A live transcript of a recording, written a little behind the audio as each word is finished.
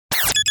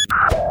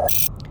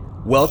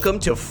Welcome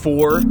to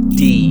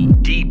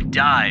 4D, Deep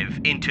Dive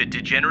into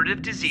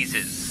Degenerative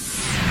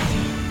Diseases.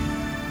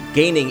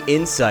 Gaining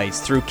insights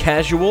through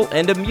casual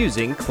and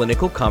amusing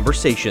clinical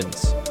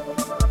conversations.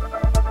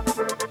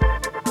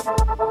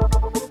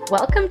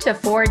 Welcome to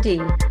 4D,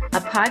 a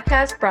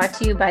podcast brought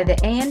to you by the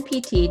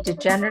ANPT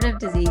Degenerative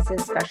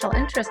Diseases Special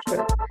Interest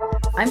Group.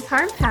 I'm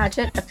Parm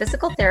Paget, a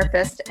physical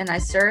therapist, and I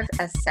serve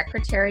as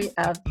secretary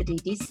of the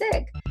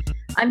DDSIG.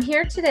 I'm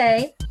here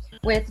today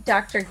with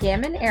Dr.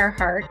 Gammon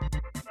Ehrhart,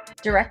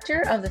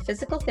 Director of the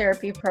Physical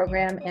Therapy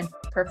Program and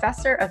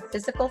Professor of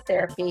Physical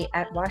Therapy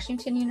at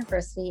Washington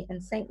University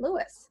in St.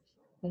 Louis.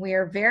 We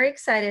are very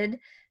excited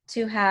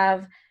to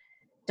have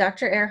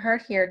Dr.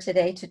 Ehrhart here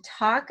today to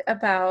talk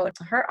about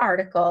her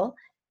article,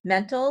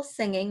 Mental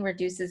Singing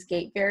Reduces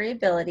Gait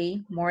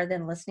Variability More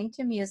Than Listening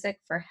to Music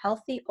for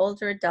Healthy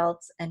Older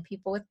Adults and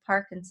People with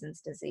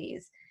Parkinson's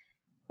Disease.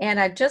 And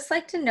I'd just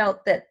like to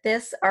note that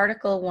this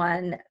article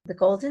won the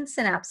Golden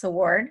Synapse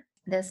Award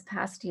this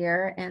past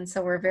year, and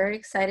so we're very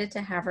excited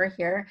to have her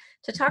here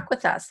to talk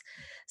with us.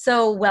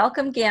 So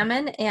welcome,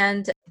 Gammon,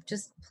 and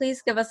just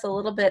please give us a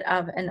little bit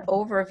of an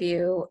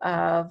overview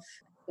of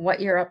what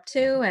you're up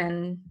to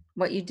and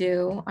what you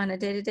do on a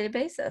day-to-day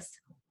basis.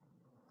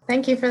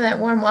 Thank you for that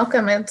warm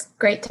welcome. It's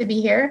great to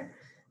be here,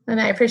 and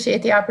I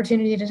appreciate the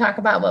opportunity to talk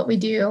about what we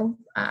do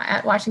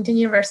at Washington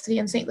University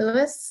in St.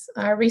 Louis.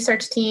 Our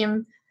research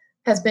team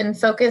has been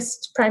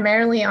focused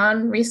primarily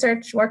on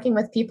research working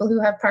with people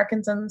who have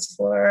Parkinson's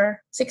for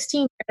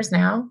 16 years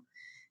now.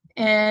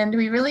 And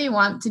we really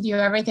want to do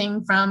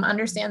everything from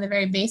understand the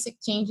very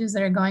basic changes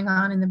that are going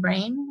on in the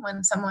brain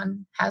when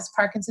someone has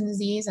Parkinson's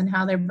disease and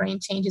how their brain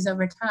changes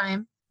over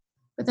time,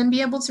 but then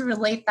be able to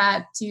relate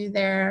that to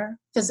their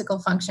physical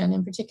function.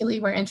 And particularly,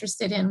 we're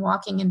interested in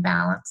walking and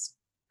balance.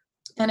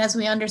 And as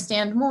we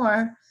understand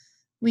more,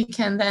 we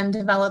can then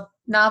develop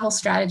novel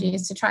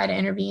strategies to try to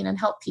intervene and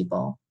help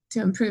people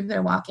to improve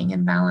their walking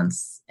and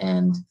balance,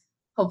 and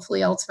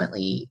hopefully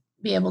ultimately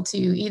be able to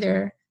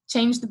either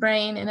change the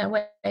brain in a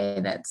way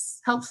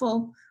that's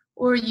helpful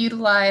or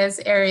utilize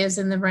areas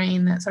in the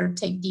brain that sort of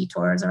take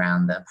detours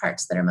around the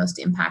parts that are most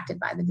impacted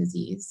by the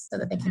disease so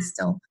that they can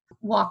still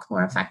walk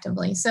more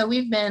effectively. So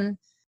we've been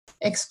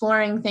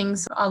exploring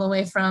things all the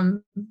way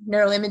from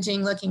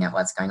neuroimaging, looking at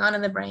what's going on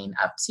in the brain,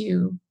 up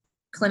to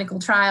clinical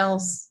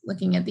trials,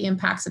 looking at the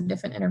impacts of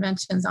different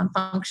interventions on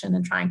function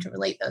and trying to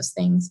relate those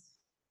things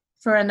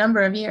for a number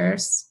of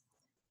years.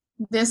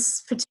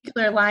 This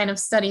particular line of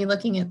study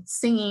looking at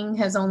singing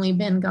has only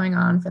been going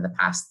on for the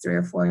past 3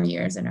 or 4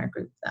 years in our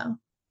group, though.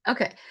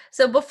 Okay,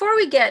 so before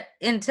we get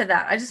into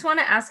that, I just want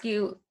to ask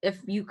you if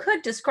you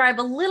could describe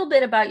a little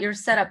bit about your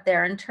setup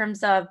there in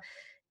terms of,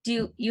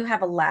 do you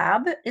have a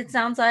lab, it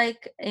sounds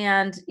like,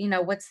 and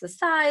what's the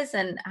size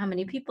and how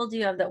many people do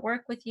you have that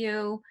work with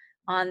you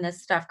on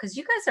this stuff? Because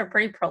you guys are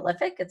pretty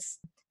prolific. It's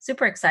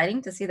super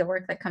exciting to see the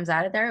work that comes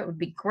out of there. It would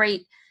be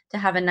great to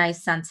have a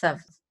nice sense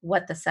of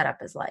what the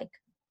setup is like.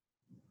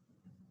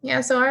 Yeah,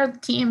 so our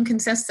team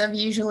consists of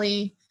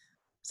usually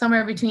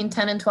somewhere between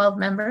 10 and 12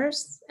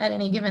 members at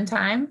any given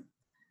time.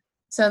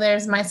 So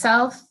there's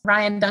myself,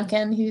 Ryan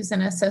Duncan, who's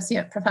an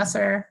associate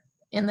professor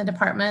in the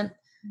department,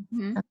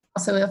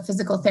 also a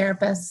physical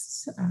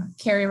therapist,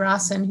 Carrie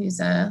Rawson, who's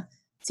a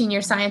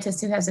senior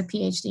scientist who has a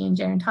PhD in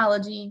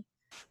gerontology.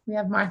 We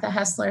have Martha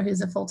Hessler,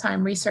 who's a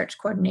full-time research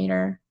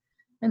coordinator.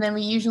 And then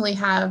we usually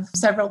have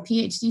several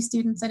PhD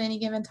students at any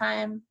given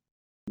time,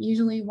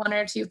 usually 1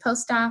 or 2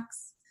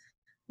 postdocs.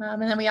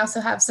 And then we also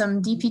have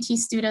some DPT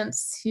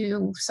students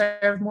who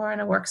serve more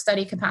in a work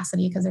study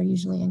capacity because they're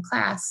usually in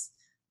class.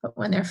 But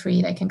when they're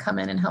free, they can come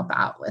in and help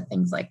out with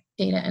things like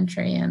data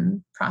entry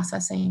and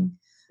processing.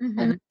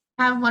 And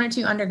have 1 or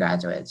 2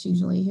 undergraduates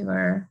usually who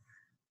are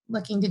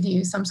looking to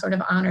do some sort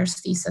of honors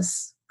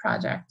thesis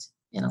project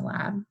in a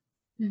lab.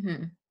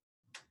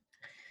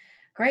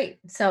 Great.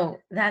 So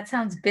that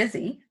sounds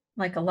busy,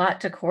 like a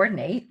lot to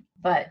coordinate,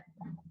 but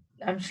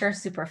I'm sure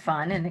super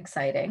fun and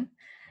exciting.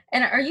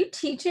 And are you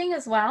teaching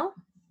as well?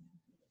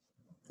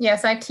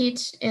 Yes, I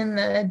teach in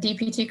the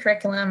DPT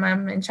curriculum.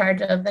 I'm in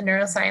charge of the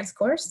neuroscience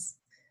course.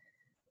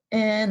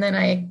 And then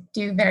I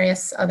do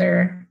various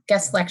other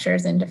guest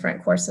lectures in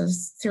different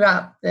courses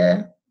throughout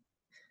the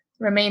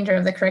remainder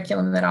of the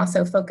curriculum that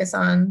also focus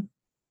on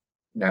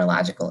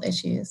neurological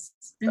issues.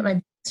 But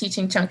my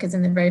teaching chunk is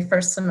in the very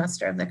first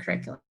semester of the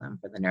curriculum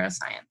for the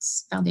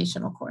neuroscience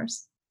foundational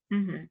course.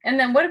 And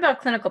then what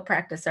about clinical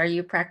practice? Are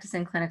you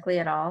practicing clinically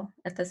at all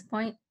at this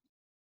point?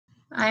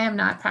 I am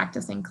not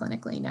practicing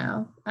clinically,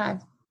 no.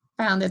 I've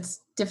found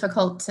it's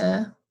difficult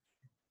to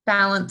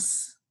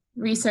balance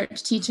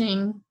research,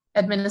 teaching,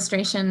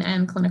 administration,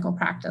 and clinical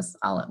practice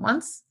all at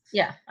once.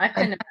 Yeah, I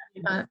couldn't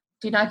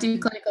do not do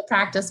clinical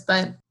practice,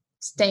 but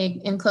stay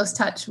in close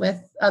touch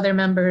with other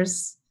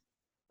members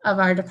of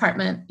our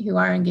department who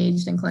are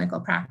engaged in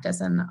clinical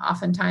practice, and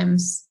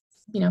oftentimes,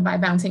 by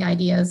bouncing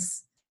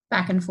ideas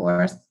back and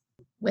forth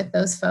with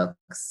those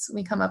folks,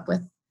 we come up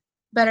with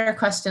better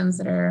questions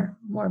that are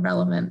more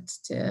relevant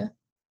to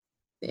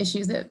the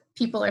issues that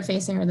people are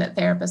facing or that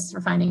therapists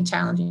are finding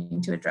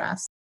challenging to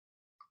address.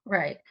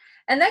 Right.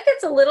 And that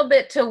gets a little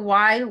bit to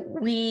why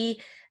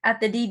we at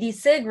the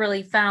DDSIG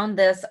really found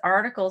this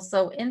article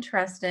so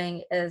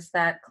interesting, is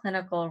that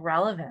clinical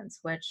relevance,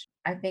 which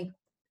I think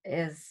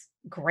is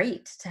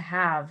great to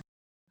have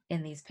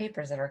in these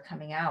papers that are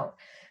coming out.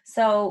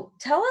 So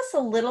tell us a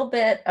little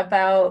bit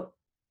about,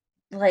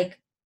 like,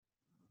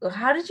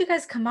 how did you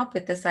guys come up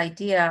with this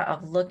idea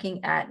of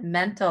looking at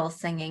mental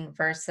singing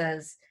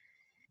versus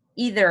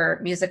either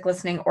music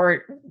listening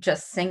or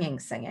just singing?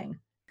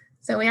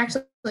 So we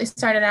actually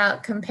started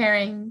out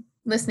comparing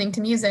listening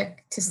to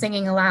music to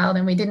singing aloud,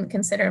 and we didn't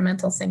consider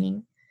mental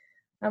singing.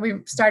 We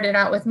started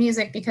out with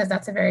music because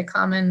that's a very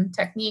common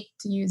technique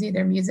to use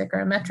either music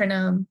or a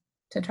metronome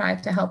to try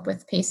to help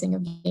with pacing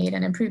of gait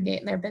and improve gait.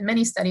 And there have been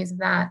many studies of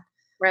that.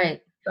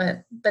 Right.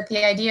 But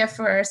the idea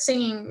for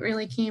singing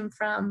really came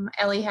from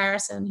Ellie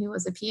Harrison, who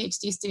was a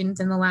PhD student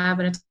in the lab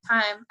at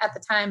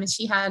the time, and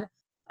she had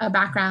a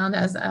background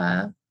as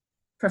a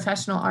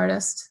professional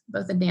artist,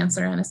 both a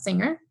dancer and a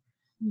singer,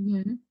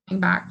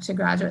 back to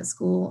graduate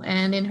school.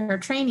 And in her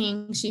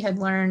training, she had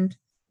learned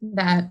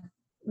that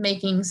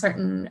making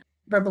certain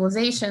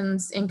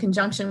verbalizations in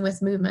conjunction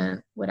with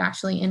movement would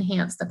actually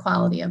enhance the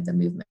quality of the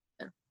movement.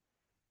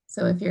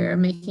 So if you're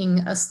making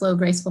a slow,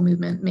 graceful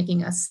movement,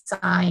 making a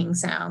sighing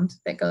sound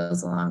that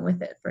goes along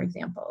with it, for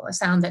example, a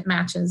sound that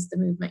matches the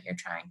movement you're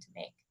trying to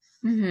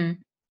make.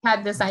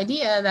 Had this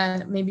idea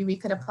that maybe we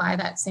could apply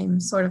that same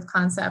sort of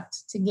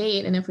concept to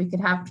gait, and if we could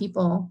have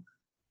people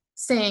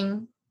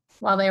sing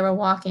while they were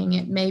walking,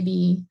 it may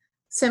be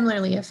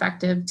similarly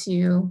effective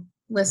to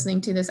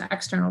listening to this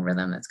external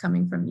rhythm that's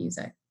coming from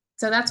music.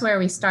 So that's where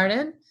we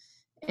started.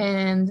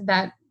 And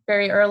that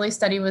very early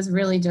study was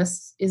really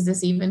just, is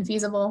this even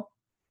feasible?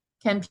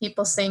 Can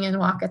people sing and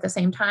walk at the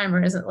same time?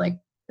 Or is it like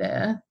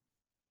the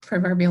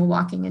proverbial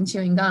walking and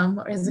chewing gum?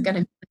 Or is it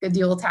going to be a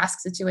dual task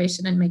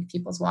situation and make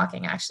people's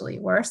walking actually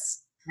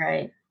worse?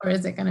 Right. Or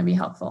is it going to be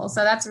helpful?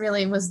 So that's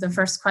really was the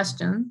first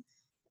question.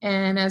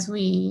 And as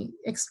we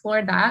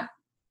explored that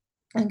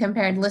and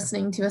compared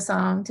listening to a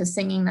song to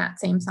singing that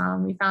same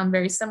song, we found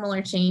very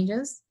similar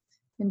changes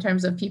in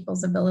terms of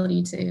people's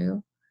ability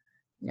to,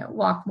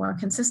 walk more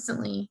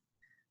consistently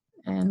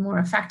and more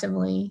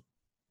effectively.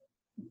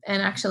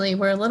 And actually,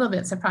 we're a little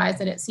bit surprised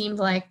that it seemed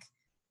like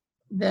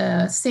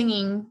the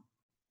singing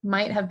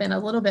might have been a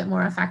little bit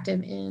more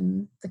effective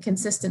in the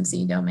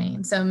consistency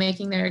domain. So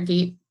making their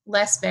gait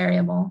less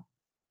variable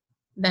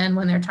than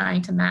when they're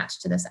trying to match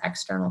to this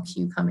external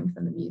cue coming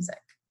from the music.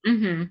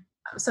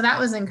 So that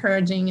was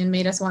encouraging and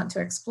made us want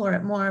to explore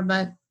it more.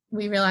 But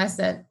we realized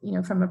that,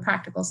 from a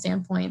practical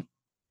standpoint,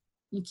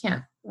 you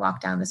can't walk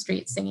down the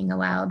street singing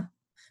aloud.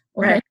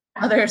 Or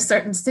other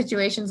certain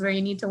situations where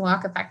you need to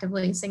walk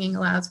effectively, singing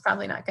aloud is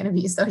probably not going to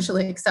be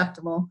socially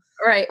acceptable.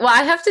 Right. Well,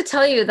 I have to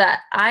tell you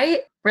that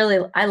I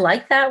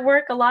like that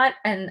work a lot,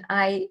 and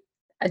I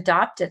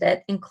adopted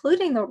it,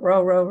 including the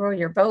row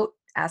your boat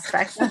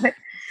aspect of it.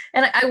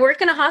 And I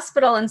work in a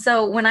hospital. And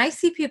so when I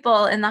see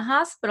people in the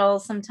hospital,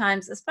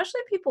 sometimes,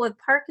 especially people with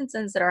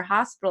Parkinson's that are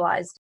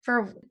hospitalized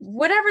for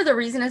whatever the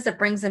reason is that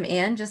brings them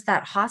in, just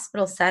that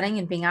hospital setting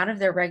and being out of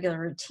their regular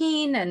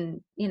routine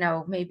and,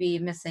 maybe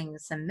missing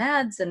some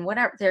meds and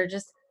whatever,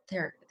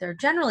 they're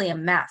generally a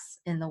mess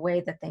in the way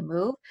that they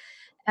move.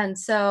 And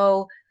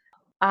so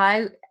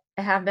I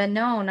have been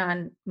known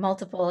on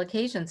multiple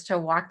occasions to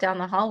walk down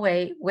the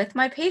hallway with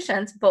my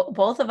patients,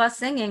 both of us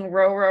singing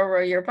row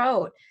your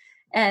boat.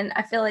 And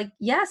I feel like,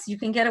 yes, you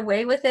can get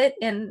away with it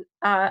in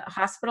a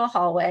hospital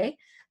hallway,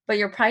 but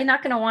you're probably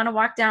not going to want to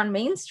walk down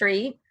Main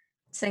Street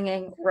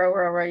singing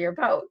row your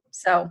boat.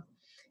 So,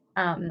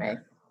 Right.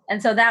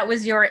 And so that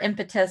was your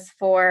impetus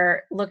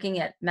for looking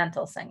at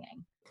mental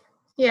singing.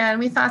 Yeah, and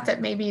we thought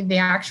that maybe the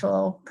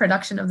actual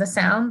production of the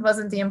sound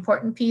wasn't the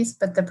important piece,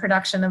 but the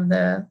production of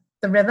the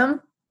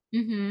rhythm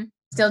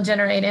still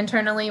generate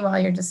internally while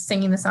you're just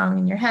singing the song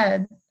in your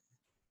head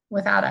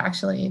without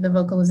actually the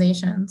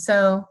vocalization.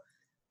 So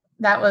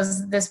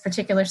this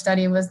particular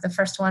study was the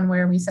first one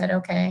where we said,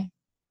 okay,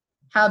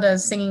 how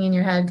does singing in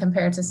your head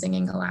compare to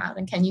singing aloud?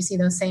 And can you see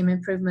those same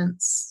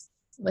improvements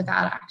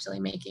without actually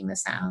making the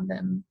sound?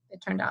 And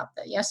it turned out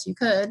that yes, you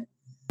could,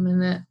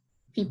 and that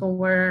people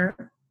were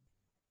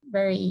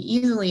very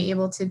easily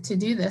able to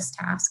do this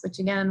task, which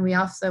again, we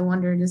also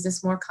wondered, is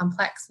this more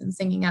complex than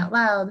singing out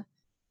loud?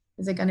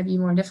 Is it going to be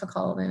more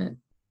difficult? And it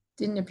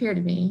didn't appear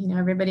to be.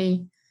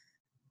 Everybody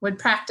would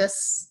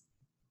practice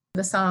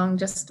the song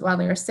just while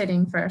they were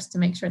sitting first to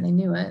make sure they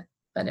knew it.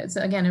 But it's,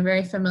 again, a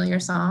very familiar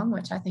song,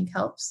 which I think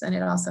helps. And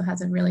it also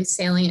has a really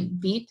salient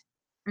beat.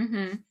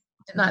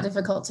 It's not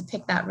difficult to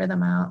pick that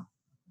rhythm out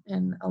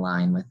and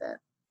align with it.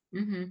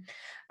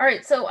 All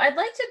right. So I'd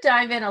like to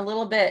dive in a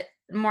little bit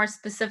more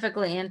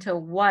specifically into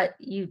what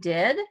you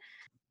did.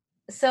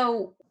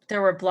 So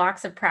there were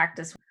blocks of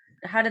practice.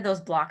 How did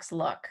those blocks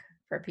look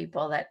for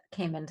people that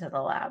came into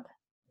the lab?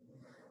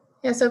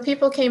 Yeah, so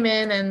people came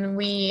in and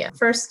we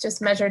first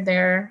just measured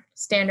their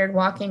standard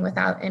walking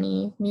without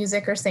any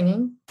music or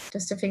singing,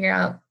 just to figure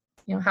out,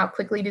 how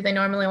quickly do they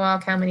normally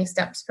walk, how many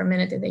steps per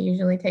minute do they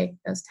usually take,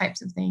 those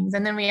types of things.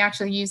 And then we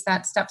actually used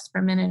that steps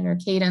per minute or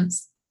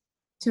cadence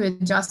to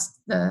adjust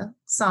the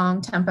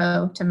song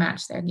tempo to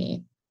match their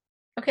gait.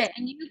 Okay,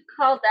 and you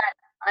called that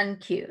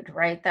uncued,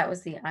 right? That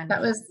was the uncued.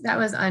 That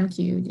was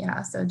uncued,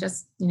 yeah. So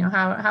just,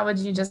 how would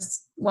you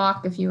just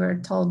walk if you were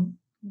told,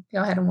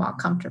 go ahead and walk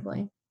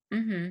comfortably?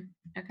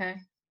 Okay.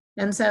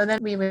 And so then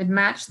we would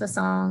match the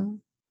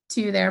song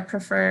to their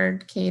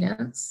preferred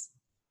cadence,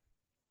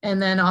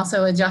 and then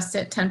also adjust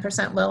it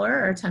 10%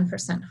 lower or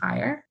 10%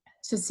 higher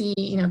to see,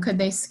 could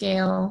they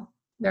scale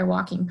their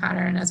walking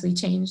pattern as we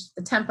changed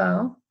the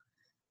tempo.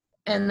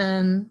 And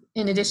then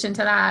in addition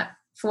to that,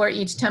 for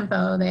each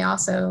tempo, they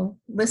also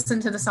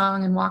listened to the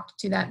song and walked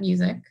to that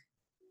music,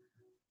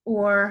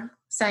 or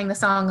sang the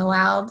song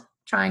aloud,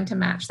 trying to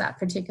match that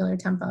particular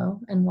tempo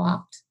and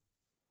walked,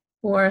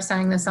 or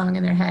sang the song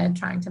in their head,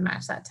 trying to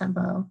match that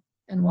tempo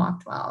and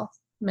walked while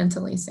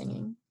mentally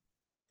singing.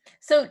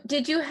 So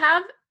did you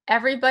have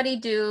everybody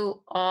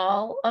do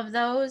all of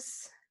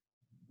those?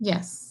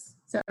 Yes.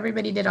 So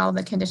everybody did all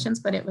the conditions,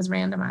 but it was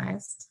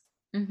randomized.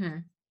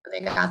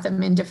 They got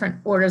them in different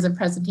orders of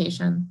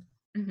presentation.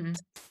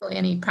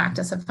 Any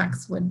practice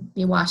effects would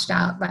be washed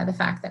out by the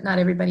fact that not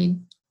everybody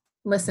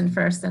listened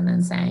first and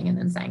then sang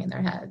in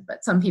their head.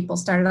 But some people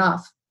started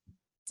off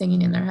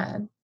singing in their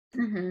head.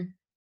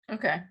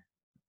 Okay.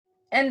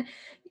 And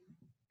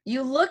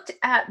you looked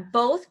at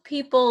both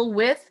people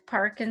with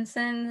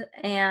Parkinson's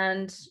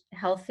and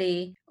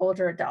healthy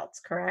older adults,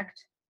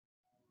 correct?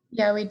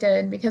 Yeah, we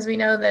did, because we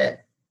know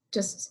that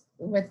just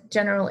with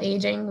general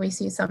aging, we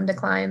see some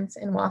declines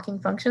in walking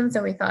function.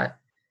 So we thought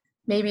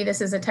maybe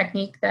this is a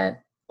technique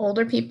that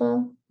older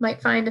people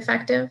might find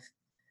effective,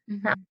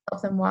 perhaps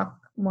help them walk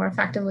more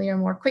effectively or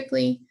more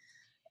quickly,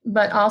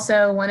 but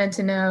also wanted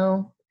to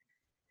know,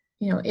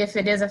 if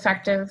it is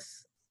effective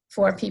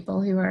for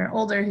people who are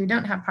older who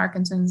don't have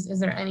Parkinson's, is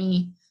there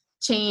any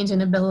change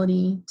in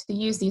ability to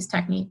use these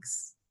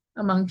techniques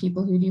among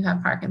people who do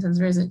have Parkinson's,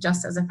 or is it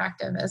just as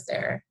effective as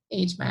their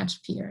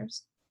age-matched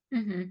peers?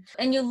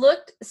 And you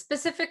looked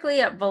specifically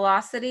at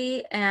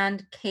velocity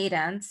and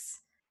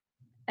cadence,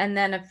 and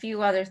then a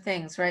few other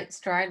things, right?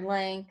 Stride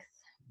length.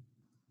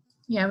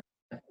 Yeah,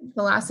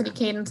 velocity,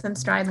 cadence, and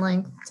stride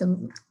length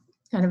to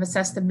kind of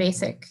assess the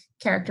basic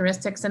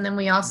characteristics. And then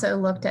we also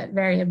looked at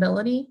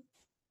variability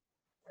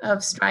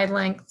of stride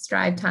length,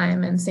 stride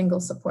time, and single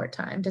support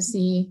time to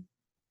see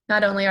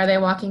not only are they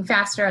walking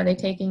faster, are they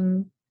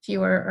taking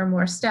fewer or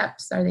more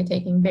steps, are they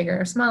taking bigger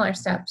or smaller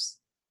steps,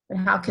 but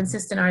how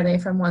consistent are they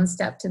from one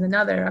step to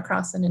another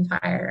across an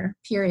entire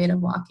period of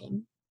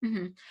walking.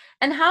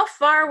 And how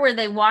far were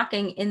they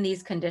walking in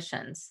these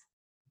conditions?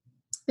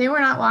 They were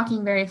not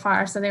walking very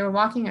far. So they were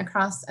walking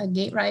across a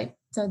gait right,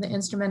 so the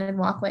instrumented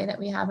walkway that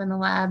we have in the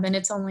lab, and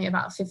it's only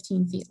about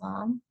 15 feet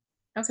long.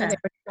 Okay. So they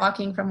were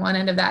walking from one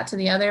end of that to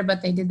the other,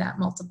 but they did that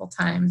multiple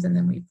times, and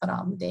then we put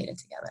all the data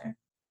together.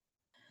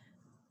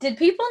 Did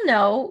people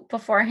know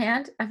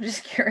beforehand? I'm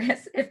just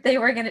curious if they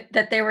were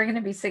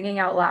gonna be singing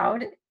out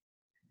loud.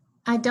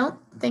 I don't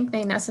think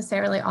they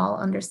necessarily all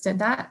understood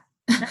that.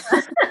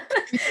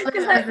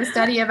 Because that was a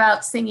study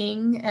about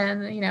singing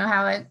and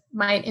how it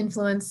might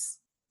influence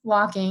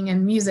walking,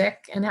 and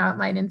music and how it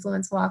might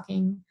influence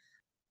walking.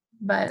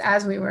 But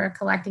as we were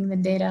collecting the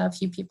data, a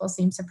few people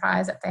seemed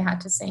surprised that they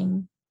had to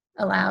sing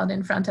aloud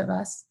in front of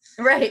us.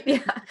 Right. Yeah.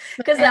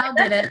 Because they all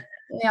did it.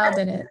 They all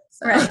did it.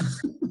 So. Right.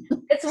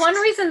 It's one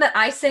reason that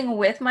I sing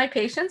with my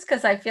patients,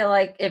 because I feel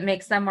like it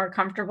makes them more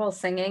comfortable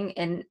singing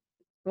in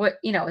what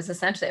is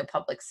essentially a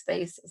public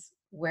space, is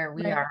where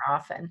we are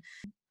often.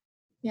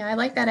 Yeah, I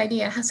like that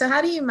idea. So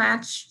how do you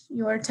match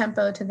your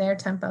tempo to their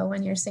tempo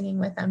when you're singing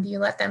with them? Do you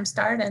let them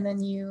start and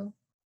then you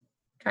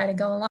try to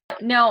go along?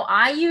 No,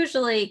 I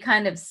usually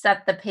kind of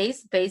set the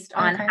pace based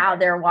on how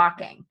they're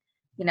walking.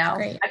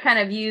 Great. I kind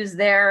of use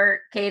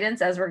their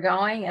cadence as we're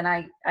going, and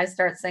I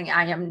start singing.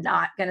 I am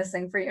not going to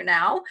sing for you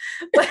now,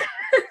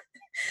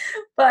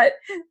 but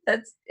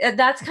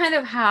that's kind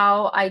of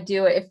how I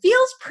do it. It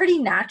feels pretty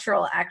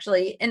natural,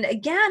 actually. And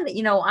again,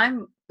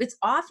 it's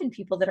often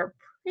people that are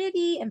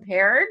pretty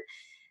impaired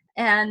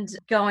and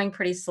going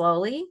pretty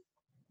slowly,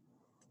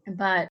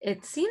 but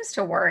it seems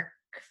to work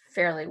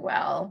fairly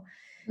well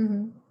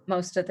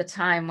most of the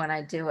time when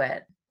I do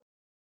it.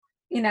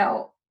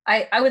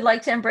 I would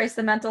like to embrace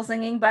the mental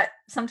singing, but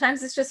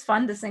sometimes it's just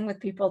fun to sing with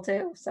people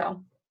too.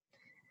 So,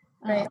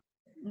 right.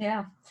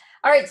 Yeah.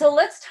 All right. So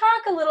let's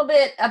talk a little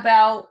bit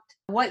about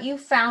what you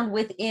found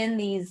within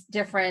these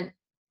different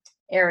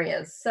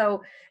areas.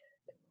 So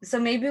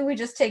maybe we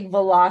just take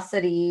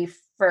velocity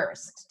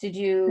first. Did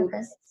you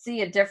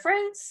see a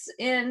difference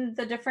in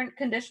the different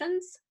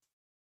conditions?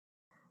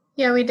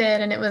 Yeah, we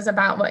did. And it was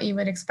about what you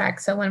would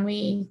expect. So when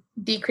we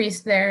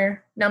decreased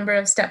their number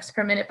of steps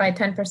per minute by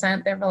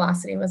 10%, their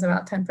velocity was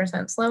about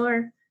 10%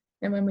 slower.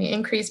 And when we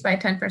increased by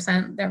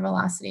 10%, their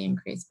velocity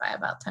increased by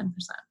about 10%.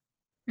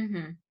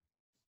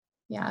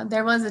 Yeah,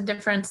 there was a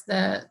difference.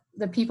 The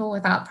people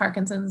without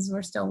Parkinson's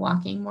were still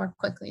walking more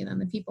quickly than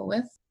the people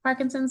with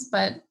Parkinson's,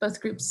 but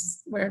both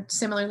groups were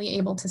similarly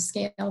able to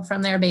scale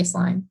from their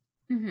baseline,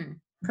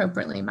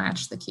 appropriately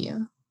match the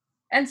cue.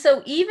 And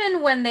so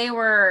even when they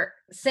were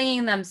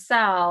singing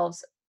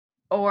themselves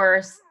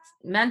or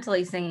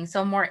mentally singing,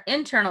 so more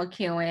internal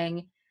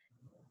cueing,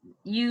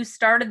 you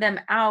started them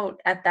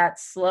out at that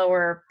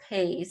slower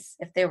pace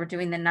if they were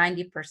doing the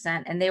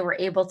 90%, and they were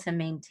able to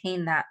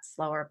maintain that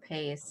slower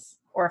pace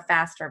or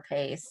faster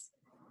pace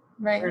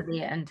for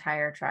the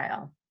entire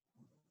trial.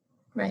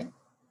 Right.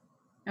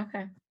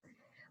 Okay.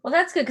 Well,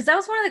 that's good, because that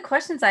was one of the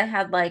questions I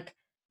had, like,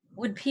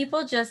 would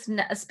people just,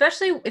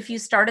 especially if you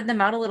started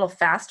them out a little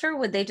faster,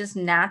 would they just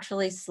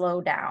naturally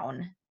slow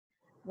down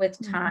with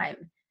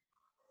time?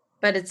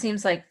 But it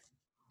seems like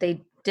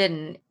they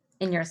didn't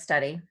in your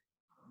study.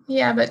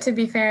 Yeah, but to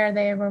be fair,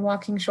 they were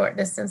walking short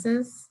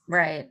distances.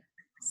 Right.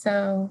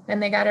 So,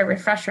 and they got a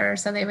refresher,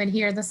 so they would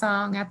hear the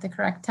song at the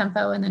correct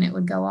tempo and then it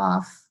would go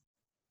off.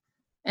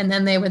 And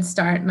then they would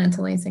start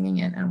mentally singing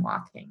it and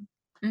walking.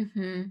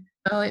 Mm-hmm.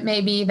 So it may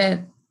be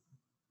that,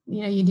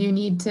 you do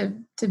need to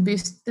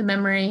boost the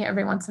memory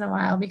every once in a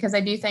while, because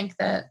I do think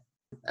that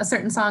a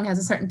certain song has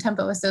a certain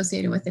tempo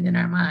associated with it in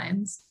our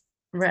minds.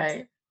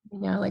 Right.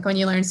 Like when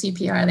you learn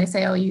CPR, they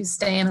say, oh, use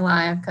Staying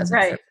Alive because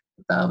right.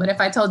 So, but if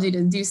I told you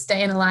to do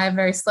Staying Alive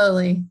very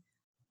slowly,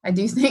 I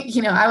do think,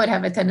 I would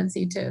have a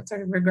tendency to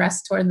sort of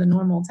regress toward the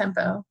normal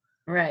tempo.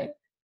 Right.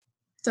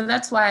 So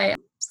that's why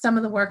some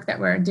of the work that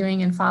we're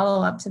doing in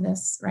follow-up to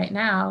this right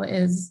now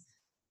is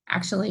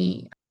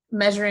actually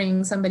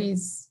measuring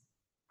somebody's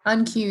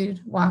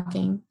uncued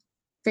walking,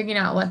 figuring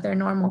out what their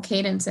normal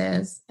cadence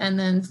is, and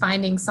then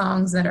finding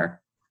songs that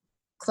are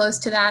close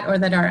to that or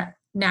that are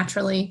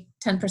naturally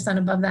 10%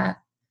 above that,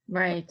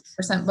 right,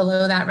 percent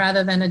below that,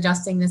 rather than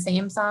adjusting the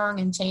same song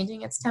and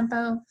changing its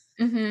tempo.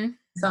 Mm-hmm.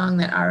 Song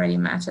that already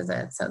matches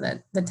it, so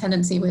that the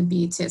tendency would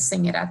be to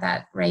sing it at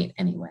that rate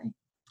anyway.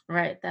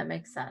 Right, that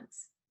makes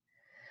sense.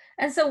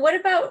 And so what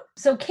about,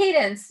 so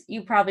cadence,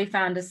 you probably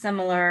found a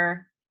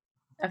similar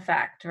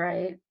effect,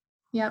 right?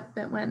 Yep,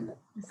 it went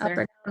up or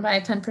down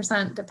by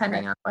 10%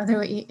 depending on whether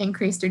we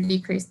increased or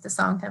decreased the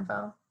song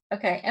tempo.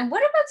 Okay, and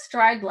what about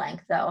stride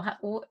length though?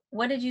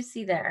 What did you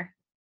see there?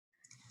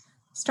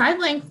 Stride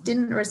length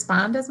didn't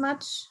respond as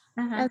much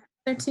as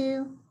the other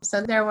two.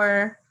 So there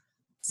were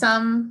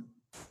some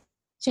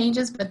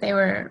changes, but they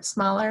were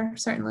smaller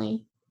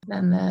certainly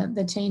than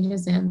the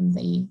changes in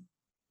the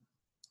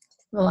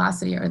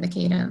velocity or the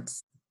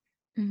cadence.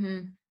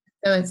 Mm-hmm.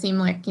 So it seemed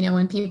like,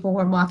 when people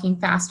were walking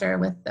faster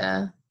with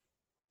the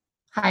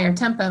higher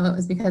tempo, it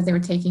was because they were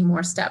taking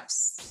more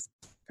steps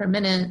per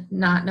minute,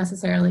 not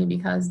necessarily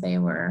because they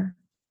were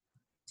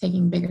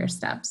taking bigger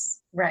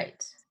steps.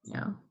 Right.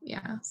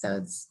 Yeah. So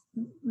it's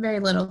very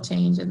little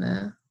change in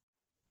the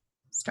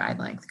stride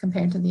length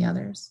compared to the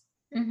others.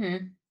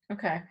 Mm-hmm.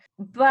 Okay.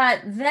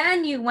 But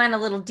then you went a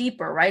little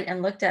deeper, right?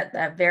 And looked at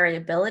that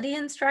variability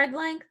in stride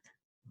length?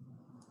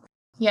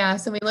 Yeah,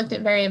 so we looked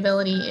at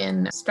variability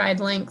in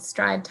stride length,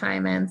 stride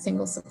time, and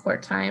single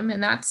support time.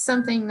 And that's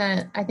something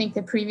that I think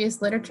the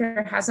previous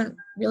literature hasn't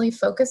really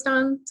focused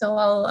on. So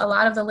while a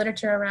lot of the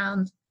literature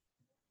around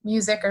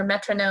music or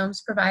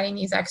metronomes providing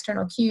these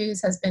external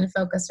cues has been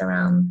focused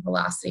around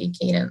velocity,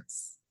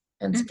 cadence,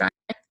 and stride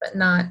length, but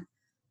not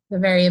the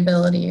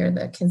variability or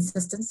the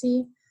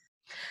consistency.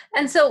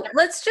 And so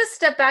let's just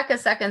step back a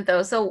second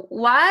though. So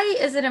why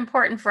is it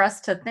important for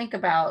us to think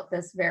about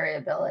this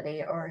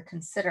variability or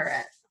consider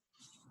it?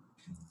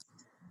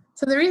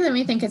 So the reason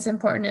we think it's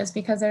important is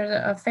because there's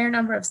a fair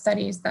number of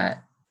studies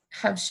that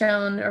have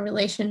shown a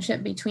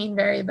relationship between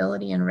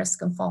variability and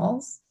risk of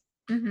falls.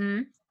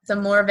 Mm-hmm. The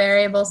more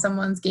variable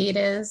someone's gait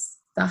is,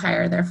 the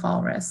higher their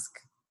fall risk.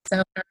 So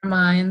in our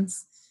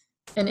minds,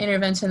 an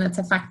intervention that's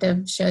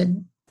effective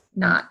should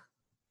not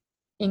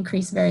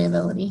increase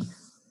variability.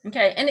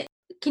 Okay. And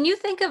can you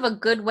think of a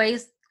good way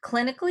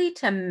clinically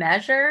to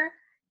measure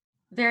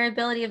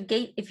variability of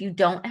gait if you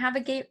don't have a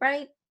gait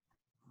right?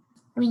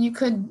 I mean, you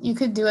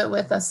could do it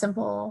with a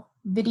simple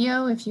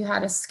video if you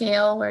had a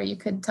scale where you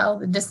could tell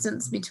the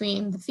distance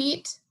between the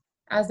feet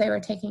as they were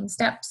taking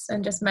steps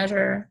and just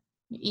measure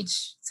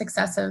each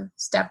successive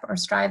step or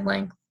stride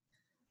length.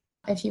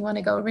 If you want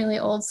to go really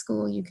old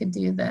school, you could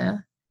do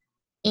the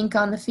ink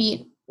on the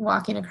feet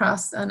walking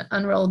across an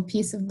unrolled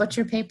piece of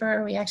butcher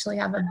paper. We actually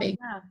have a big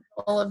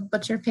roll of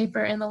butcher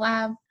paper in the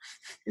lab.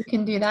 You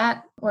can do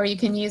that, or you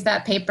can use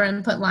that paper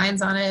and put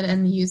lines on it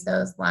and use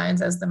those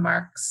lines as the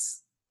marks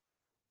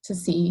to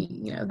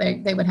see,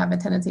 they would have a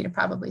tendency to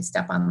probably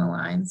step on the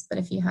lines. But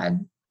if you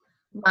had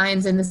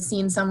lines in the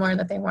scene somewhere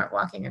that they weren't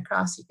walking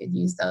across, you could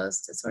use those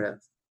to sort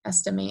of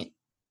estimate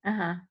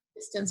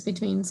distance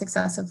between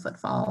successive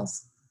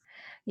footfalls.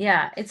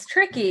 Yeah, it's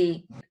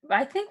tricky.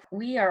 I think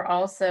we are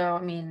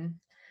also,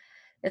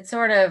 it's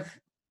sort of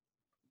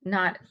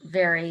not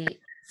very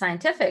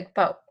scientific,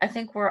 but I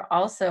think we're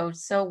also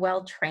so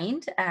well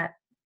trained at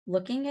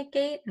looking at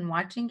gait and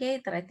watching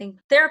gait that I think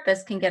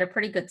therapists can get a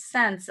pretty good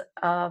sense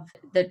of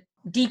the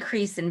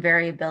decrease in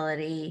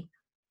variability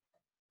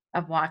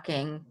of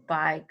walking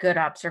by good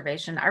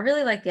observation. I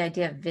really like the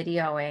idea of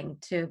videoing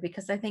too,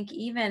 because I think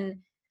even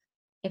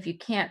if you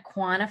can't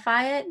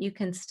quantify it, you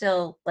can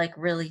still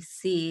really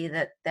see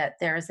that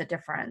there is a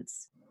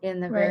difference in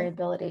the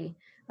variability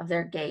of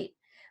their gait.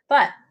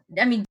 But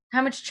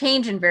how much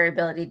change in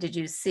variability did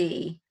you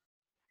see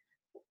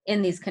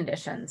in these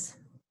conditions?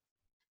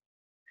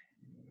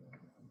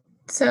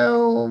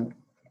 So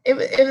it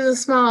was a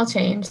small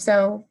change.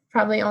 So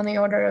probably on the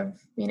order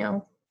of,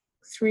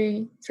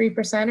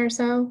 3% or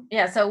so.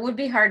 Yeah, so it would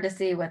be hard to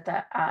see with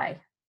the eye.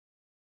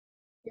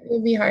 It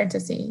would be hard to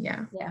see.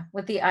 Yeah. Yeah,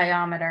 with the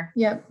iometer.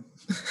 Yep.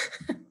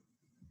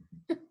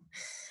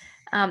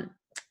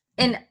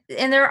 And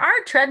there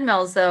are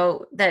treadmills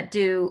though that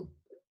do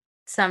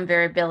some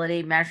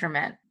variability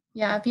measurement.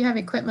 Yeah, if you have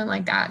equipment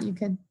like that, you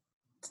could,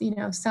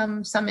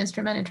 some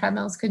instrumented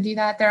treadmills could do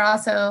that. There are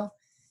also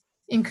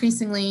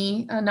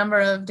increasingly a number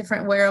of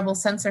different wearable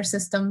sensor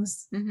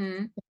systems.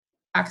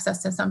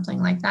 Access to something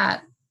like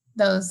that.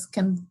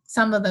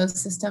 Some of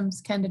those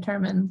systems can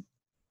determine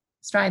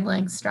stride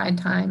length, stride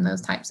time,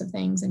 those types of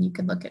things, and you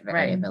could look at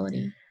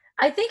variability. Right.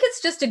 I think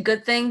it's just a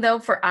good thing though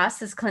for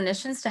us as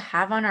clinicians to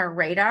have on our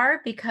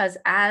radar, because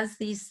as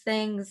these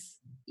things,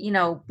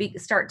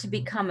 start to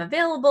become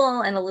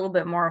available and a little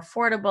bit more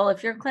affordable,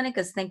 if your clinic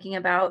is thinking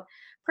about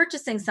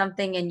purchasing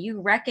something and you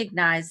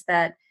recognize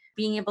that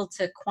being able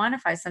to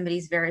quantify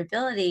somebody's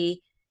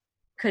variability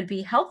could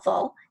be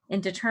helpful in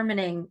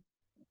determining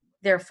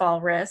their fall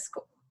risk,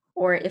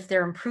 or if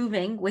they're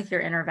improving with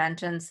your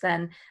interventions,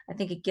 then I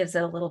think it gives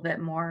it a little bit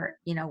more,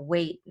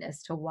 weight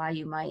as to why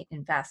you might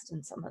invest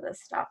in some of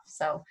this stuff.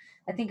 So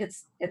I think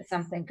it's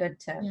something good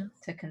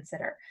to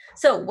consider.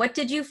 So what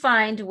did you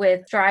find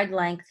with stride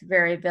length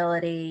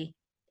variability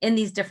in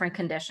these different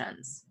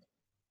conditions?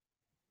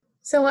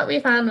 So what we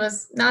found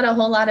was not a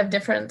whole lot of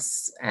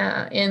difference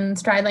in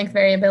stride length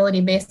variability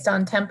based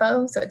on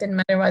tempo. So it didn't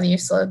matter whether you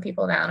slowed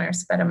people down or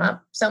sped them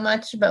up so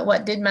much, but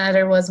what did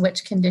matter was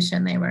which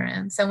condition they were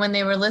in. So when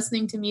they were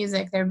listening to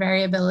music, their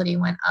variability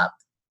went up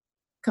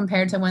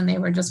compared to when they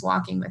were just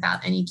walking without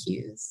any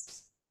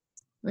cues,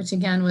 which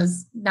again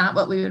was not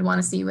what we would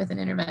want to see with an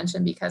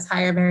intervention, because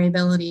higher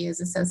variability is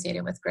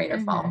associated with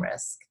greater fall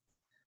risk.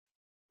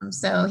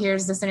 So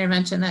here's this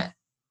intervention that,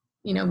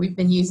 we've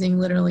been using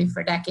literally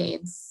for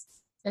decades,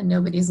 and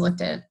nobody's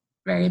looked at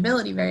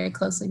variability very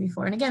closely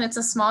before. And again, it's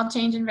a small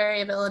change in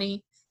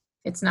variability.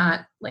 It's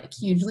not like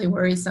hugely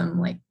worrisome,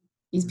 like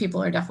these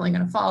people are definitely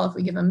going to fall if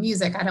we give them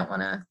music. I don't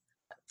want to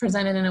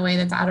present it in a way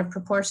that's out of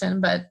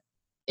proportion, but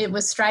it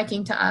was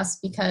striking to us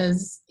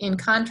because in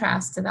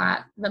contrast to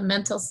that, the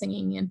mental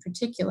singing in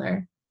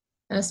particular,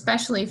 and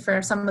especially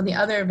for some of the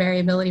other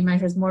variability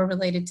measures more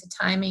related to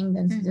timing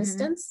than to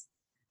distance,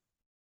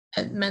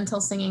 mental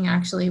singing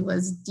actually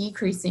was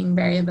decreasing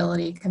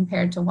variability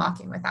compared to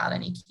walking without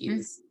any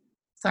cues.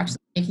 So actually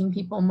making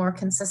people more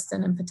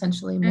consistent and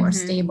potentially more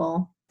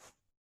stable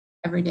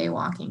everyday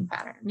walking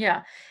pattern.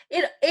 Yeah,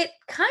 it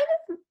kind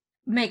of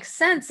makes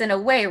sense in a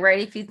way,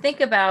 right? If you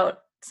think about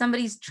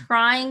somebody's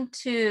trying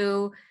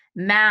to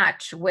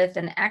match with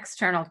an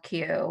external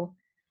cue,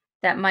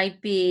 that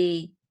might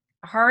be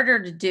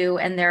harder to do,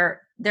 and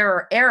there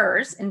are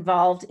errors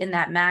involved in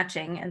that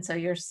matching. And so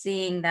you're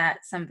seeing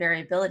that some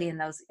variability in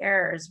those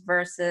errors,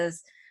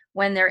 versus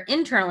when they're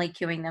internally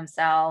cueing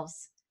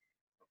themselves,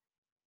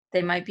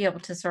 they might be able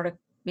to sort of,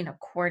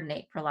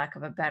 coordinate, for lack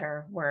of a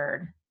better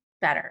word,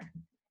 better.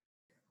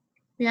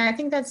 Yeah, I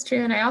think that's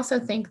true. And I also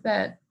think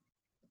that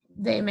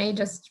they may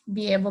just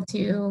be able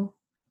to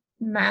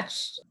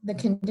match the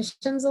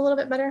conditions a little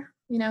bit better,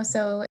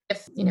 so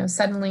if,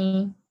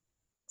 suddenly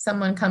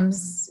someone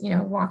comes,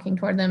 walking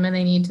toward them and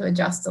they need to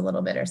adjust a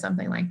little bit or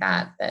something like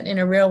that, that in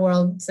a real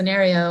world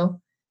scenario,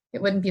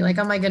 it wouldn't be like,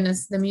 oh my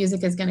goodness, the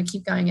music is going to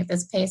keep going at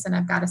this pace and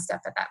I've got to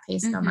step at that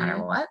pace no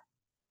matter what.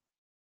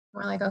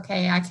 We're like,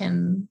 okay, I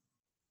can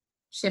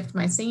shift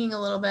my singing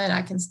a little bit.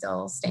 I can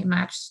still stay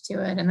matched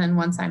to it. And then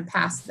once I'm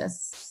past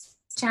this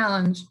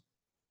challenge,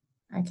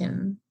 I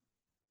can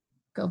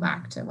go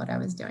back to what I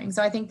was doing.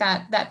 So I think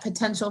that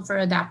potential for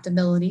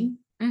adaptability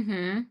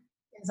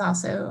is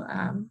also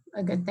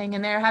a good thing.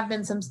 And there have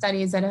been some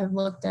studies that have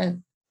looked at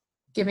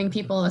giving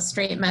people a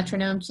straight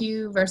metronome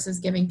cue versus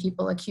giving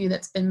people a cue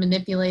that's been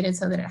manipulated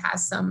so that it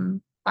has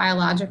some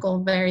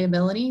biological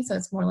variability. So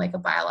it's more like a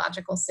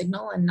biological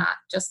signal and not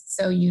just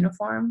so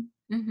uniform.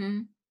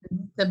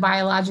 The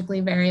biologically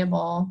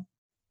variable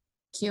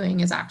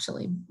cueing is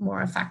actually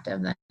more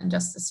effective than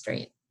just a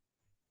straight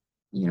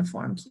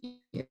uniform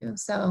cue.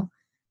 So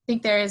I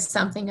think there is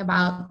something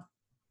about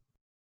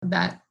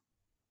that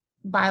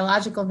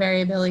biological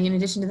variability, in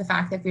addition to the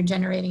fact that if you're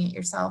generating it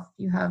yourself,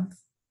 you have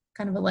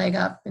kind of a leg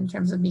up in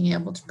terms of being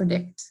able to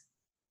predict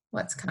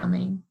what's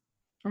coming.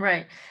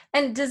 Right.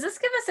 And does this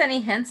give us any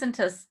hints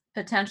into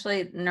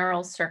potentially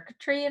neural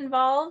circuitry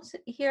involved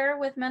here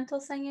with mental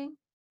singing?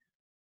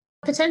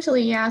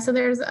 Potentially, yeah. So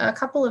there's a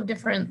couple of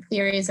different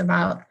theories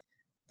about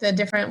the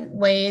different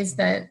ways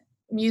that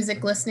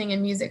music listening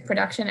and music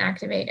production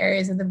activate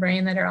areas of the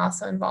brain that are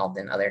also involved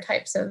in other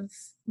types of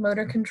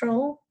motor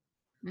control.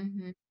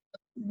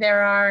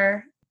 There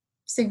are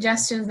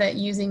suggestions that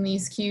using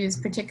these cues,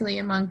 particularly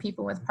among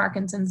people with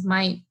Parkinson's,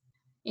 might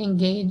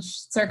engage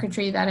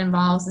circuitry that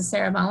involves the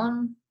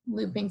cerebellum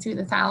looping through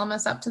the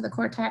thalamus up to the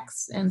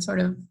cortex and sort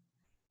of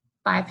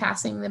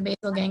bypassing the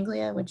basal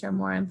ganglia, which are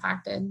more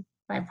impacted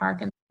by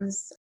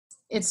Parkinson's.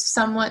 it's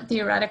somewhat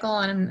theoretical,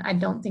 and I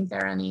don't think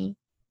there are any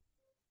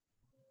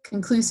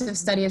conclusive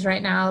studies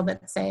right now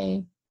that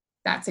say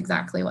that's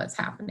exactly what's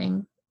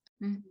happening.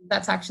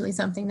 That's actually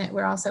something that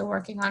we're also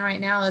working on right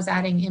now, is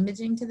adding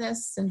imaging to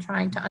this and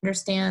trying to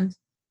understand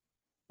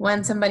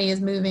when somebody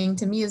is moving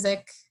to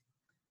music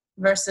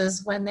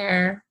versus when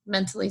they're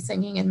mentally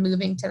singing and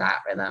moving to that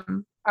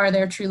rhythm. Are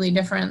there truly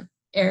different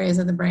areas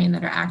of the brain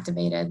that are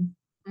activated?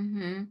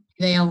 Do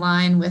they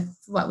align with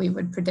what we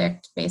would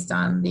predict based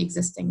on the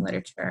existing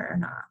literature or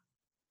not?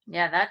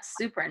 Yeah, that's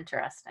super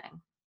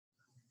interesting.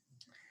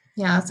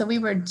 Yeah, so we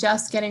were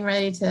just getting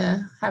ready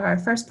to have our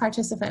first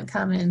participant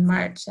come in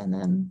March, and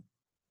then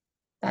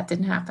that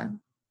didn't happen.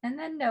 And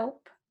then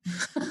nope.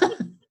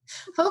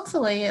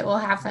 Hopefully it will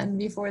happen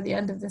before the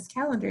end of this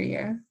calendar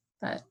year,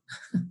 but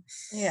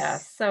yeah,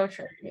 so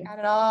true. Got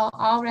it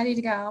all ready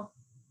to go.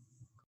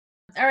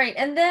 All right,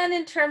 and then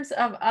in terms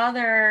of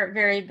other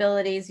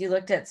variabilities, you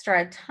looked at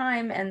stride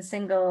time and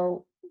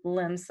single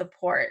limb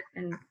support,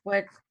 and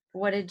what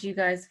did you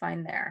guys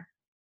find there?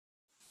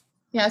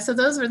 Yeah, so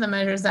those were the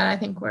measures that I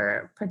think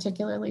were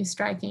particularly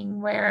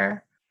striking,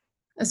 where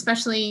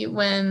especially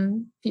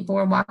when people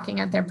were walking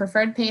at their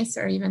preferred pace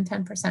or even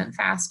 10%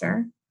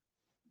 faster,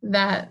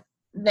 that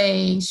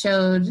they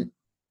showed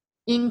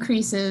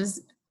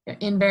increases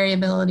in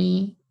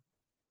variability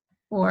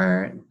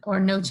or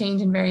no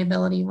change in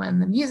variability when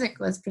the music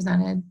was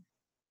presented.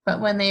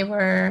 But when they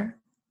were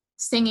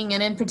singing,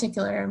 and in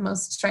particular,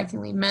 most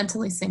strikingly,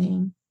 mentally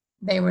singing,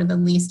 they were the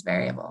least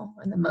variable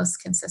and the most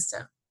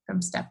consistent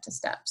from step to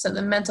step. So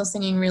the mental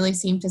singing really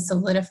seemed to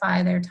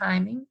solidify their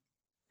timing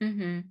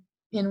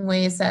in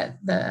ways that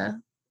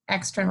the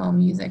external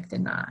music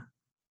did not.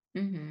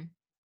 And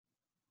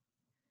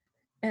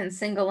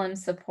single limb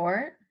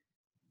support?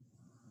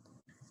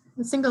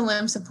 The single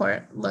limb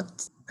support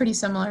looked pretty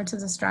similar to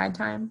the stride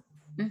time.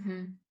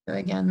 So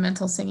again,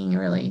 mental singing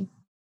really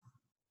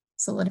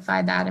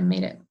solidified that and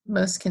made it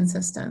most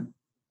consistent.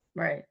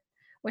 Right,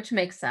 which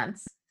makes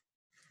sense,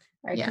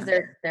 right? Because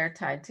they're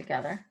tied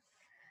together.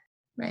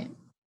 Right.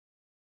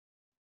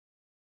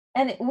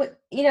 And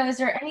is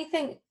there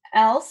anything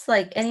else,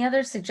 like any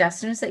other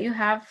suggestions that you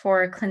have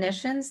for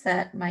clinicians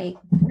that might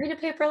read a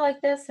paper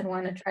like this and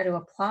want to try to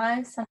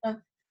apply some of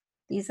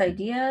these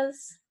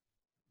ideas?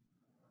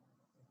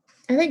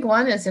 I think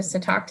one is just to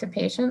talk to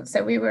patients.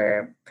 So we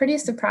were pretty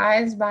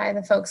surprised by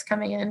the folks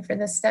coming in for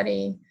this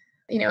study.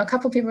 A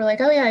couple people were like,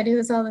 "Oh yeah, I do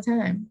this all the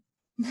time."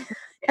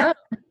 Oh,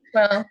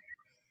 well,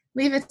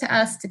 leave it to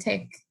us to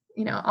take,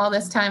 all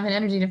this time and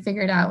energy to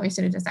figure it out. We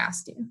should have just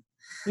asked you.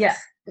 Yeah,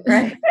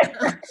 right.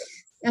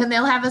 And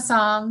they'll have a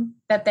song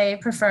that they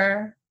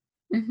prefer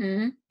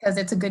because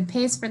it's a good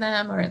pace for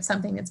them, or it's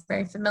something that's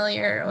very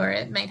familiar, or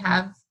it might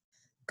have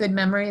good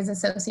memories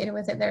associated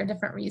with it. There are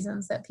different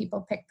reasons that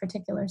people pick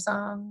particular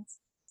songs.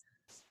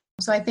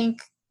 So I think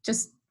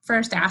just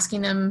first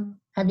asking them,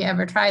 have you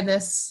ever tried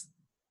this?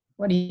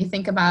 What do you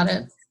think about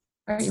it?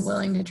 Are you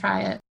willing to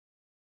try it?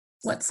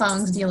 What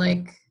songs do you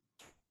like?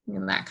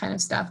 That kind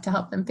of stuff to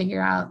help them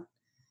figure out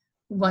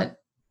what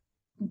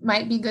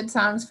might be good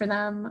songs for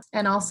them,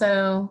 and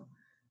also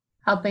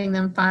helping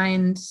them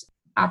find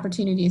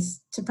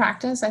opportunities to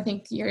practice. I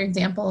think your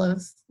example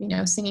of,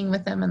 singing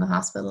with them in the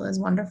hospital is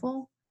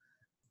wonderful,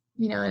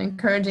 and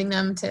encouraging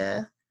them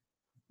to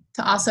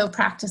also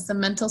practice the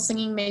mental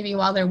singing maybe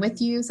while they're with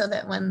you, so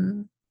that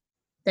when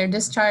they're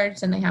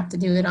discharged and they have to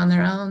do it on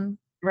their own,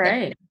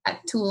 right,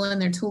 that tool in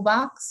their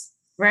toolbox,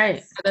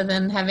 right, rather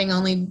than having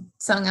only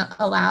sung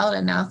aloud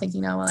and now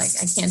thinking, oh, well, I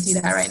can't do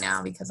that right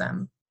now because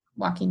I'm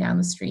walking down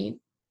the street.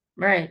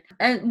 Right.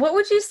 And what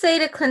would you say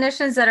to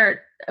clinicians that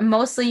are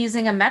mostly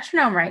using a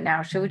metronome right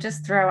now? Should we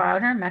just throw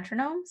out our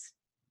metronomes?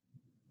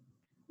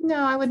 No,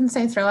 I wouldn't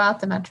say throw out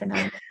the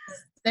metronome.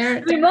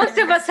 Most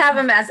of us have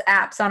them as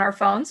apps on our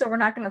phones, so we're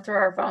not going to throw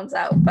our phones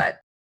out. But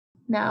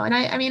no, and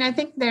I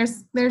think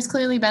there's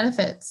clearly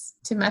benefits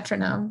to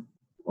metronome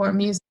or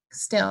music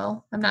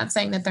still. I'm not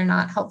saying that they're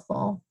not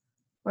helpful,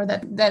 or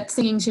that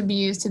singing should be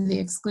used to the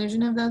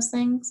exclusion of those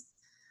things.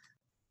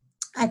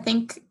 I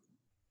think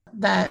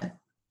that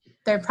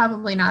they're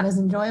probably not as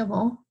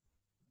enjoyable.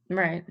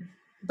 Right.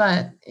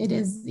 But it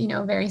is,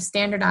 very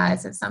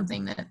standardized. It's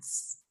something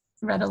that's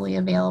readily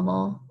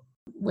available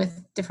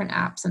with different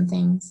apps and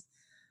things.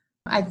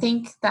 I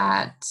think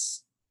that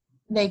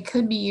they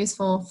could be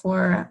useful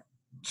for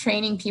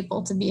training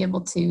people to be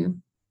able to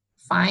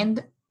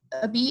find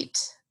a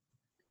beat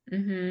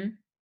and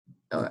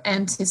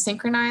to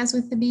synchronize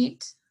with the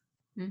beat,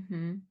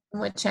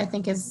 which I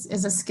think is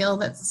a skill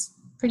that's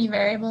pretty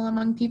variable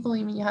among people.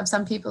 You have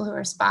some people who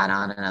are spot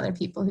on and other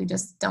people who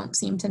just don't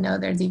seem to know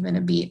there's even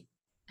a beat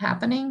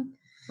happening.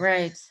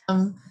 Right.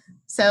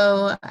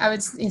 So I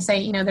would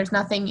say, there's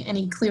nothing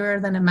any clearer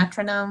than a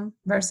metronome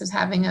versus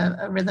having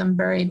a rhythm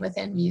buried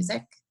within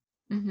music.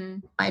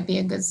 Might be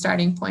a good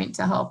starting point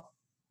to help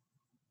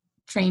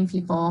train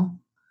people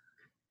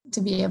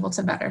to be able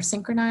to better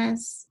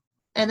synchronize.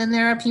 And then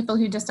there are people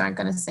who just aren't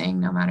going to sing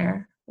no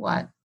matter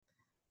what.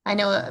 I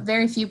know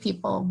very few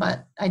people,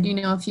 but I do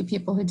know a few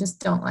people who just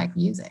don't like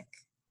music.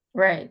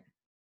 Right.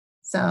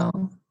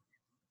 So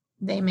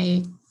they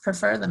may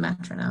prefer the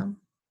metronome.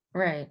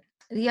 Right.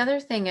 The other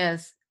thing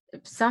is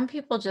some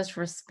people just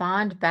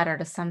respond better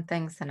to some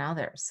things than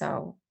others.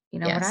 So,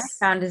 what I Yes.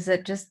 found is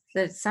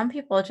that some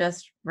people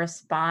just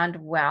respond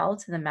well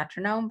to the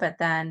metronome, but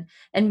then,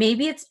 and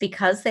maybe it's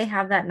because they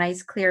have that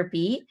nice clear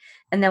beat.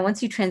 And then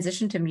once you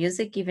transition to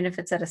music, even if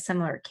it's at a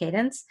similar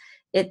cadence,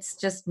 it's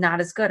just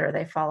not as good or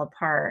they fall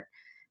apart.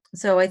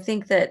 So I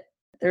think that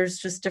there's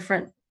just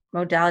different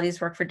modalities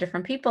work for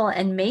different people.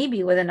 And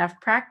maybe with enough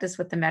practice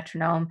with the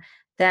metronome,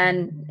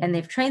 then, and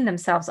they've trained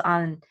themselves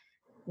on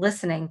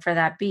listening for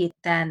that beat,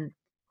 then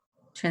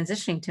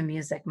transitioning to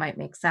music might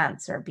make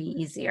sense or be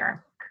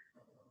easier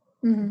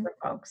for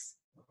folks.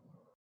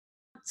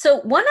 So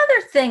one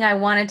other thing I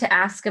wanted to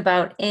ask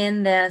about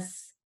in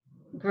this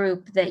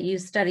group that you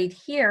studied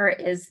here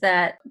is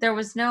that there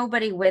was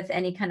nobody with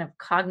any kind of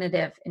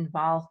cognitive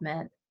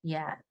involvement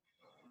yet.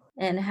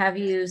 And have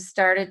you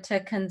started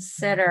to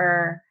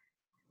consider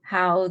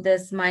how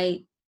this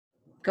might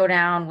go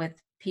down with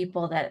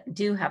people that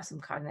do have some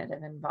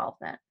cognitive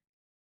involvement?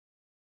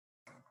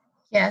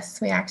 Yes,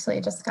 we actually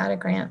just got a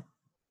grant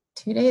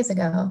 2 days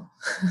ago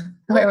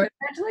where we're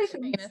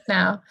doing this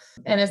now.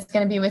 And it's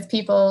going to be with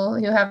people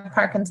who have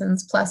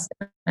Parkinson's plus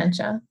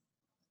dementia.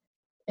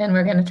 And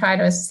we're going to try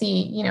to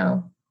see,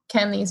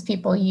 can these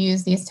people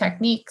use these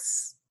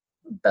techniques,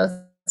 both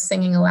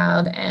singing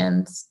aloud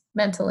and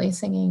mentally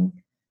singing?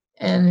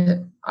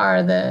 And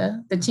are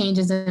the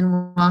changes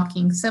in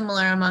walking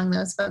similar among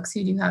those folks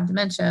who do have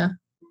dementia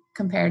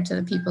compared to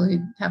the people who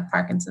have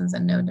Parkinson's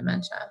and no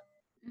dementia?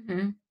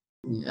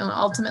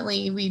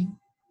 Ultimately,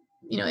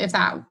 if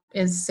that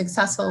is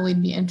successful,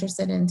 we'd be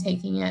interested in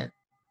taking it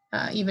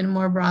even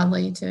more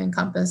broadly to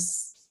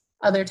encompass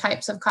other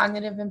types of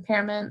cognitive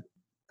impairment.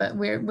 But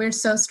we're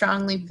so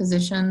strongly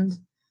positioned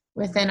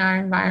within our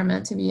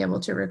environment to be able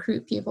to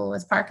recruit people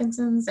with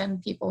Parkinson's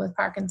and people with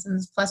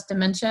Parkinson's plus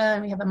dementia.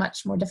 And we have a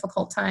much more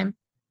difficult time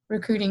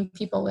recruiting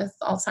people with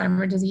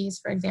Alzheimer's disease,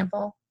 for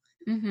example.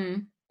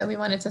 So we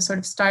wanted to sort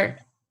of start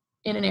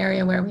in an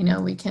area where we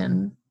know we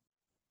can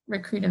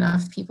recruit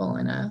enough people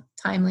in a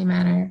timely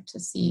manner to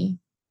see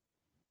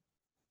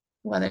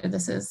whether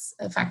this is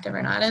effective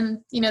or not.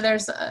 And,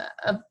 there's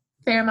a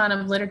fair amount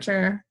of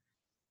literature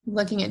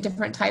looking at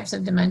different types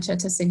of dementia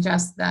to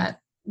suggest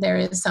that there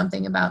is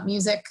something about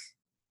music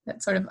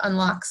that sort of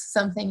unlocks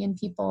something in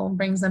people,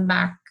 brings them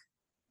back,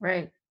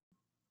 right,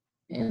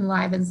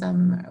 enlivens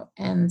them,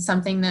 and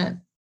something that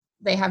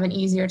they have an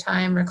easier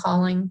time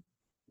recalling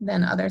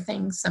than other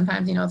things.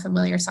 Sometimes, a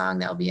familiar song,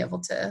 they'll be able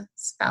to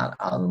spout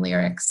all the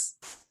lyrics.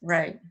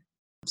 Right.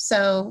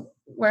 So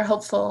we're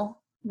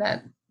hopeful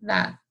that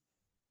that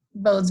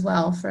bodes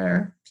well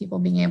for people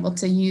being able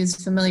to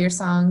use familiar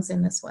songs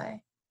in this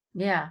way.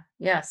 Yeah,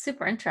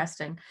 super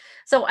interesting.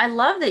 So I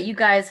love that you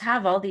guys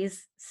have all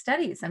these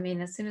studies. I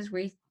mean, as soon as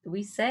we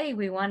say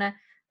we want to,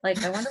 I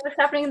wonder what's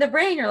happening in the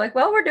brain, you're like,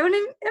 well, we're doing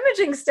an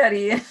imaging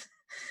study.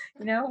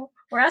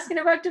 We're asking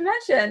about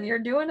dementia and you're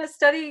doing a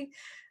study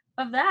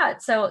of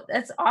that. So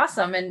that's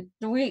awesome. And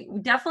we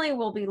definitely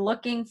will be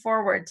looking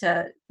forward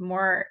to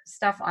more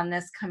stuff on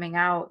this coming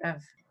out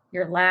of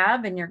your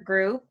lab and your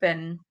group.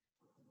 And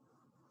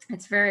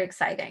it's very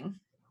exciting.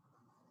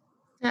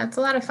 Yeah, it's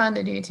a lot of fun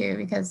to do too,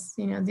 because,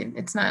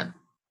 it's not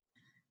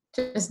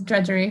just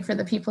drudgery for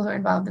the people who are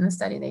involved in the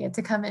study. They get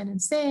to come in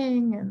and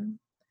sing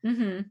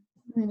and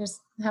they just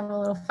have a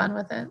little fun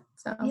with it.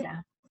 So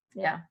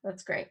yeah,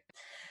 that's great.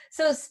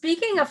 So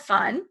speaking of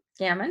fun,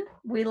 Gammon,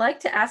 we like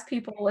to ask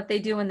people what they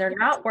do when they're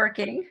not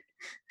working.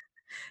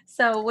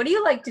 So what do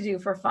you like to do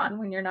for fun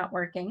when you're not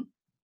working?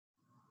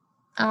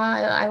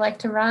 I like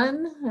to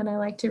run and I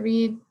like to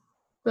read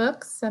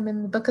books. I'm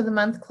in the Book of the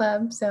Month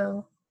Club,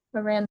 so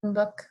a random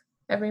book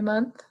every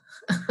month.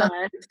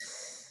 Fun.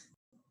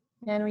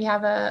 And we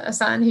have a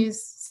son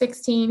who's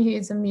 16,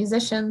 who's a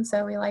musician,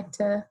 so we like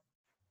to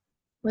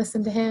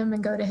listen to him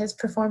and go to his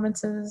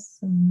performances.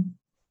 And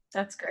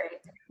that's great.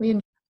 We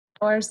enjoy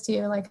outdoors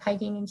too, like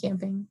hiking and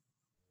camping.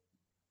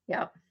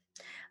 Yep.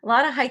 A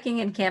lot of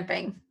hiking and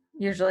camping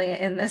usually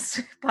in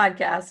this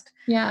podcast.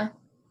 Yeah,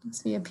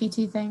 must be a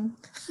PT thing.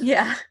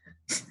 Yeah.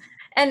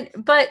 And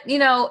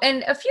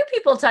a few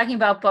people talking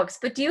about books,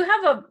 but do you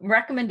have a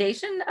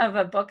recommendation of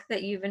a book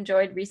that you've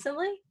enjoyed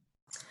recently?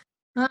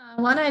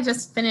 One I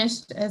just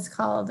finished is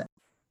called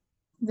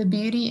The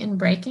Beauty in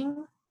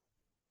Breaking.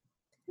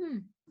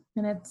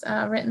 And it's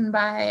written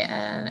by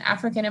an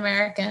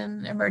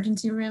African-American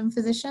emergency room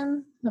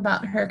physician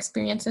about her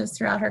experiences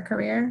throughout her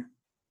career.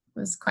 It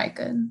was quite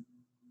good.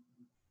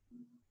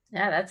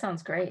 Yeah, that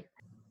sounds great.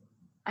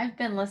 I've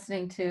been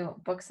listening to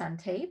books on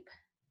tape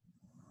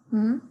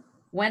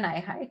when I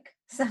hike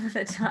some of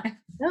the time.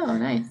 Oh,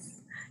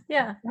 nice.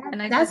 Yeah.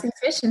 That's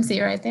efficiency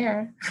right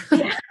there.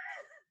 Yeah.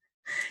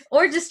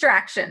 Or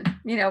distraction,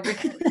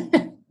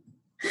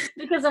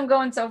 because I'm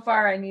going so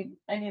far, I need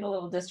a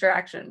little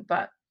distraction,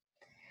 but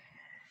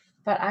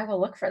I will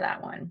look for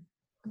that one.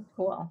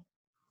 Cool.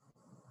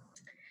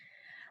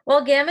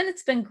 Well, Gammon,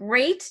 it's been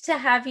great to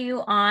have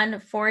you on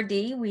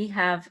 4D. We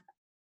have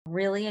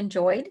really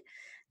enjoyed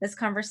this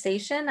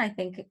conversation. I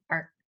think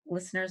our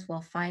listeners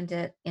will find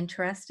it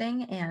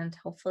interesting, and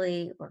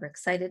hopefully we're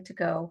excited to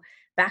go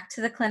back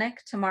to the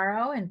clinic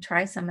tomorrow and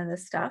try some of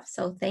this stuff.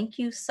 So thank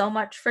you so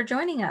much for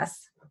joining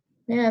us.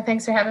 Yeah,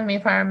 thanks for having me,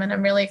 Parm. And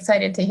I'm really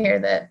excited to hear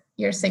that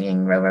you're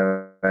singing Row,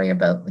 Row, Row Your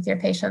Boat with your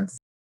patients.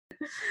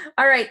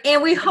 All right.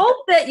 And we hope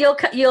that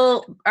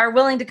you'll are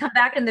willing to come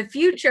back in the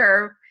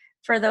future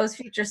for those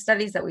future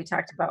studies that we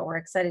talked about. We're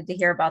excited to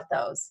hear about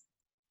those.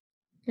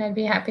 I'd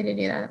be happy to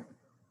do that.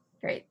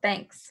 Great.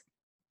 Thanks.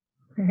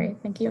 All right.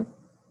 Thank you.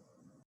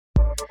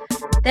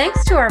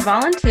 Thanks to our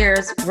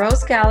volunteers,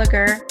 Rose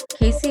Gallagher,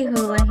 Casey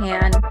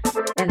Houlihan,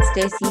 and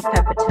Stacy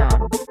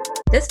Pepitone.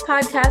 This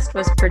podcast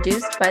was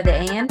produced by the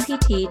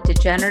ANPT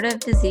Degenerative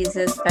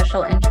Diseases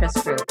Special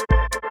Interest Group.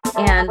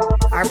 And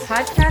our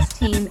podcast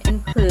team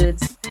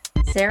includes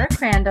Sarah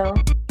Crandall,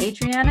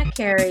 Adriana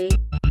Carey,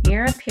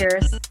 Mira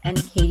Pierce, and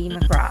Katie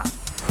McGraw.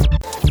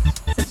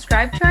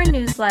 Subscribe to our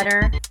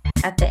newsletter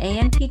at the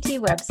ANPT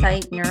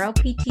website,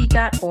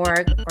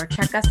 neuropt.org, or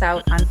check us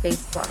out on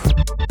Facebook.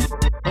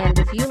 And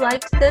if you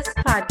liked this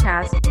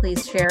podcast,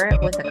 please share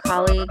it with a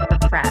colleague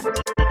or friend.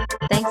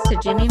 Thanks to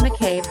Jimmy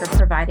McKay for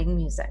providing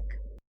music.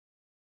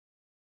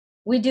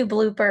 We do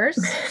bloopers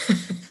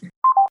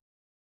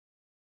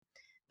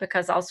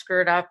because I'll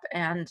screw it up,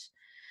 and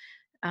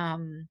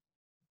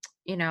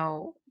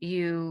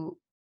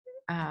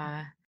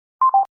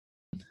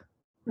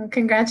Well,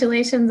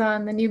 congratulations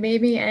on the new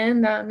baby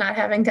and not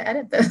having to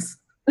edit this.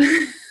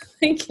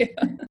 Thank you.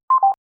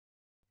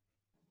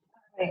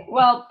 Okay.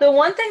 Well, the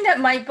one thing that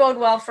might bode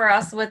well for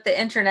us with the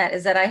internet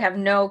is that I have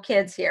no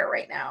kids here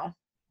right now.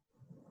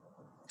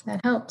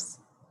 That helps.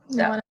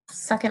 No one else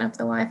sucking up the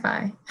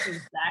Wi-Fi.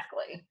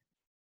 Exactly.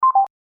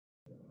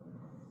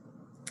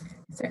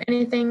 Is there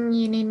anything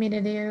you need me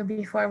to do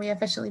before we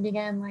officially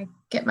begin? Like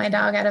get my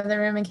dog out of the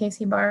room in case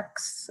he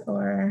barks,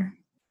 or?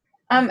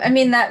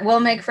 That will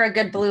make for a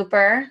good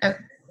blooper. Oh,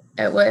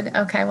 it would?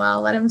 Okay, well,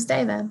 I'll let him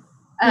stay then.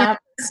 He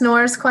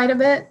snores quite a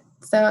bit,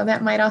 so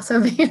that might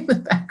also be in the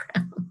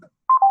background.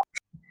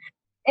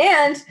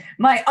 And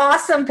my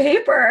awesome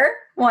paper,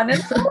 1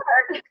 and 4.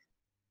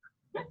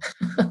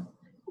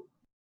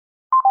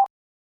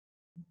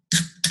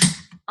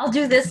 I'll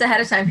do this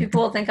ahead of time.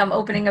 People will think I'm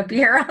opening a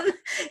beer.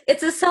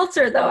 It's a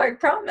seltzer, though, I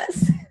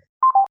promise.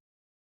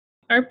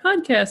 Our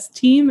podcast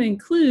team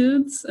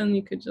includes, and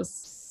you could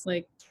just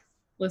list.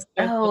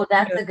 Oh,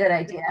 that's a good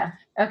idea.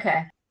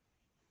 Okay.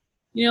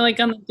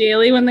 On the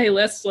daily when they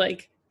list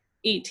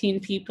 18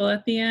 people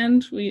at the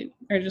end, we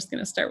are just going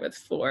to start with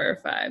 4 or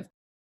 5.